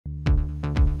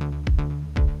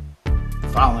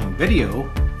following video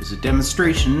is a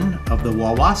demonstration of the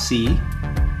Wawasee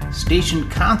Station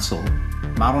console,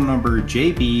 model number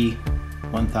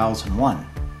JB1001.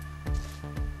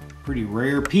 Pretty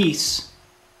rare piece,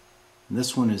 and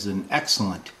this one is in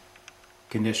excellent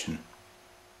condition.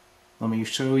 Let me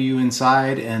show you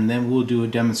inside and then we'll do a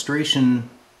demonstration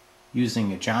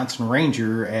using a Johnson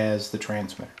Ranger as the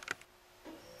transmitter.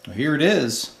 Well, here it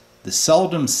is, the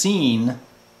seldom seen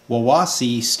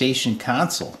Wawasee Station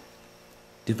console.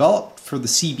 Developed for the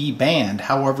CB band,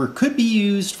 however, could be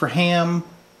used for ham,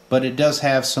 but it does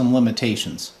have some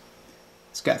limitations.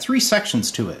 It's got three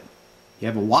sections to it. You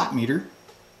have a watt meter.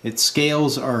 Its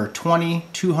scales are 20,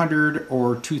 200,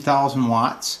 or 2000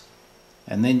 watts.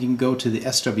 And then you can go to the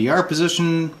SWR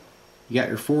position. You got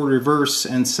your forward, reverse,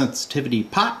 and sensitivity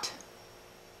pot.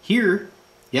 Here,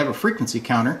 you have a frequency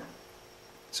counter.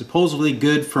 Supposedly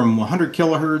good from 100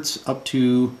 kilohertz up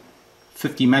to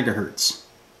 50 megahertz.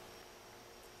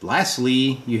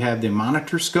 Lastly, you have the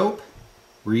monitor scope,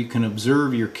 where you can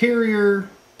observe your carrier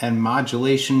and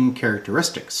modulation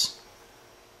characteristics.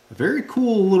 A very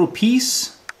cool little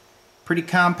piece, pretty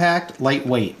compact,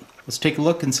 lightweight. Let's take a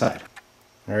look inside.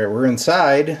 Alright, we're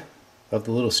inside of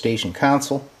the little station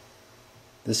console.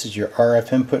 This is your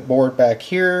RF input board back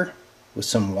here with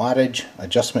some wattage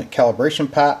adjustment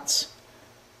calibration pots,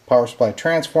 power supply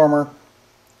transformer,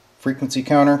 frequency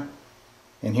counter,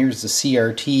 and here's the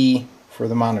CRT for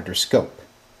the monitor scope.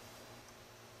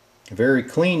 A very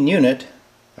clean unit.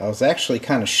 I was actually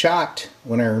kind of shocked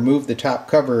when I removed the top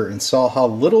cover and saw how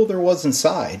little there was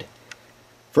inside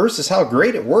versus how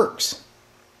great it works.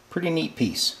 Pretty neat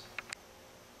piece.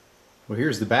 Well,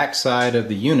 here's the back side of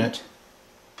the unit.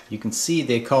 You can see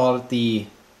they call it the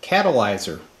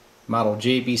Catalyzer model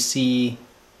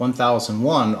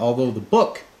JBC1001, although the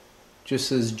book just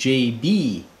says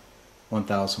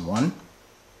JB1001.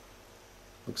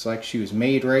 Looks like she was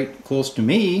made right close to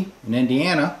me in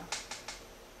Indiana.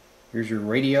 Here's your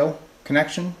radio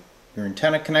connection, your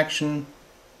antenna connection,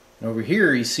 and over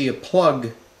here you see a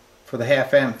plug for the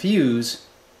half-amp fuse,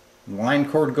 line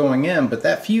cord going in, but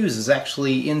that fuse is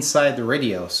actually inside the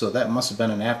radio, so that must have been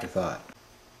an afterthought.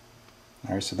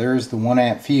 Alright, so there's the 1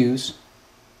 amp fuse.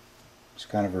 It's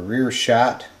kind of a rear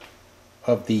shot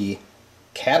of the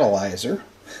Catalyzer.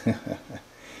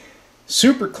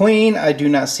 Super clean. I do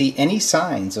not see any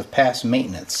signs of past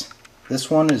maintenance. This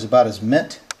one is about as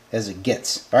mint as it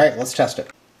gets. Alright, let's test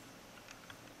it.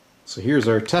 So here's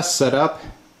our test setup.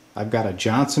 I've got a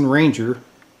Johnson Ranger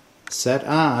set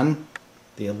on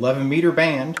the 11 meter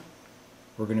band.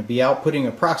 We're going to be outputting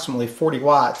approximately 40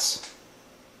 watts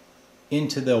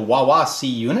into the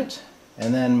Wawasee unit,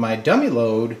 and then my dummy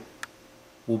load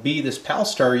will be this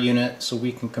Palstar unit so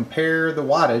we can compare the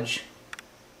wattage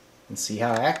and see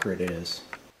how accurate it is.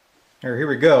 Here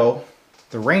we go.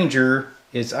 The Ranger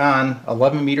is on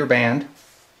 11 meter band.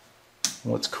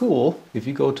 What's cool, if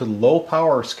you go to the low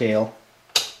power scale,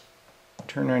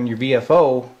 turn on your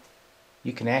VFO,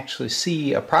 you can actually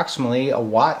see approximately a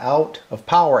watt out of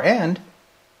power, and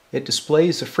it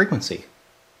displays the frequency.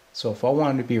 So if I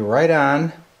wanted to be right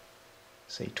on,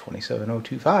 say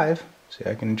 27025, see,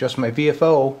 I can adjust my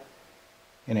VFO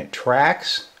and it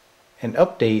tracks and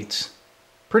updates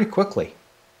pretty quickly.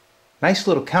 Nice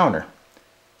little counter.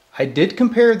 I did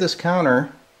compare this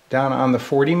counter down on the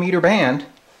 40 meter band.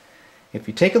 If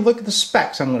you take a look at the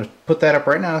specs, I'm going to put that up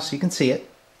right now so you can see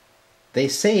it. They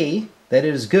say that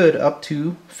it is good up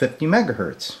to 50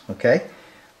 megahertz, okay?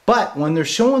 But when they're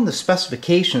showing the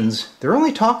specifications, they're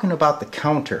only talking about the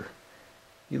counter.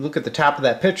 You look at the top of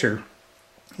that picture,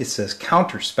 it says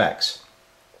counter specs.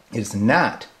 It is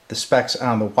not the specs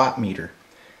on the watt meter.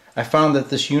 I found that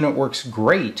this unit works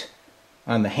great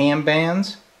on the ham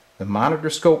bands, the monitor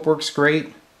scope works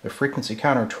great, the frequency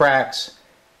counter tracks,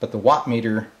 but the watt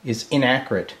meter is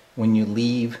inaccurate when you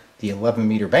leave the 11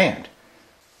 meter band.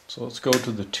 So let's go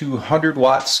to the 200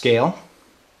 watt scale.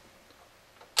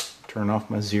 Turn off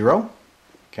my 0.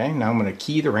 Okay, now I'm going to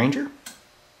key the Ranger.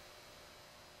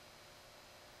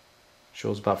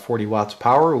 Shows about 40 watts of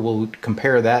power. We'll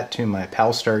compare that to my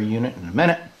Palstar unit in a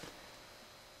minute.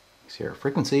 See our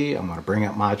frequency. I'm going to bring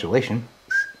up modulation.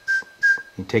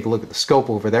 You take a look at the scope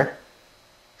over there.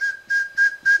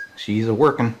 She's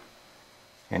a-working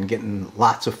and getting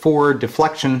lots of forward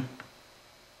deflection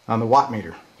on the watt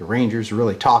meter. The Ranger's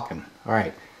really talking.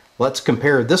 Alright, let's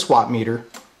compare this watt meter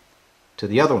to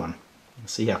the other one and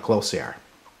see how close they are.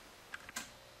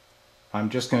 I'm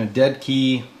just going to dead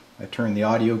key. I turn the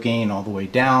audio gain all the way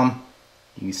down.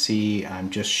 You can see I'm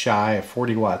just shy of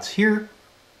 40 watts here.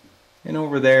 And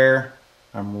over there,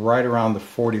 I'm right around the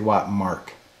 40 watt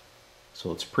mark.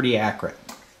 So it's pretty accurate.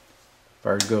 If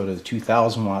I were to go to the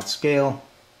 2000 watt scale,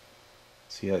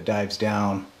 See how it dives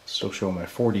down. Still showing my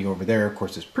 40 over there. Of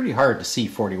course, it's pretty hard to see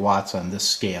 40 watts on this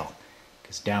scale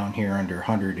because down here under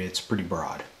 100 it's pretty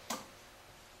broad.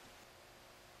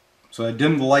 So I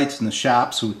dimmed the lights in the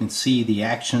shop so we can see the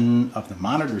action of the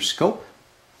monitor scope.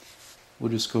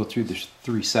 We'll just go through the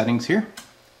 3 settings here.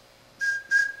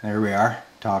 There we are,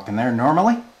 talking there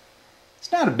normally.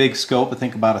 It's not a big scope, I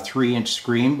think about a 3-inch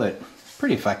screen, but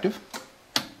pretty effective.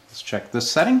 Let's check this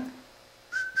setting.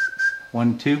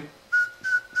 1, 2.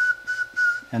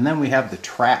 And then we have the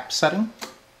trap setting,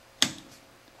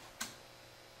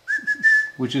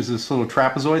 which is this little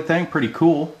trapezoid thing, pretty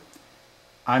cool.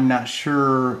 I'm not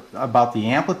sure about the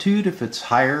amplitude, if it's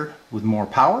higher with more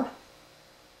power,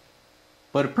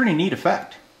 but a pretty neat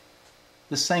effect.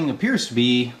 This thing appears to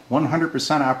be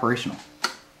 100% operational.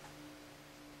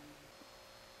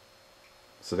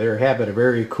 So there you have it, a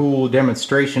very cool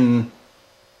demonstration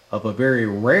of a very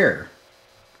rare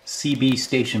CB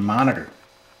station monitor.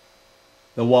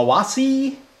 The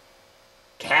Wawasee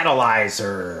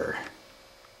Catalyzer.